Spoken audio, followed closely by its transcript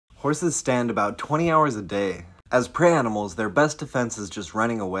Horses stand about 20 hours a day. As prey animals, their best defense is just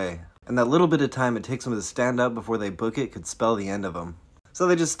running away. And that little bit of time it takes them to stand up before they book it could spell the end of them. So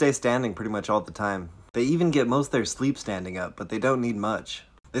they just stay standing pretty much all the time. They even get most of their sleep standing up, but they don't need much.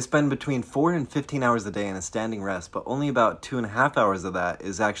 They spend between 4 and 15 hours a day in a standing rest, but only about 2.5 hours of that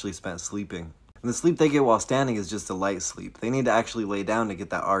is actually spent sleeping. And the sleep they get while standing is just a light sleep. They need to actually lay down to get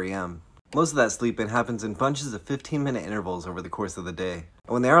that REM. Most of that sleeping happens in bunches of 15-minute intervals over the course of the day. And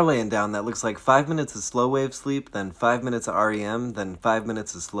when they are laying down, that looks like 5 minutes of slow wave sleep, then 5 minutes of REM, then 5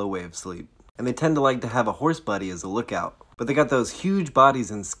 minutes of slow wave sleep. And they tend to like to have a horse buddy as a lookout. But they got those huge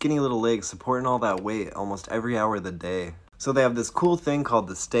bodies and skinny little legs supporting all that weight almost every hour of the day. So they have this cool thing called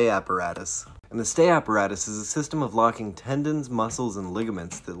the stay apparatus. And the stay apparatus is a system of locking tendons, muscles, and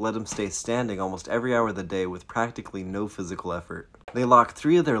ligaments that let them stay standing almost every hour of the day with practically no physical effort. They lock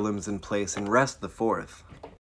 3 of their limbs in place and rest the 4th.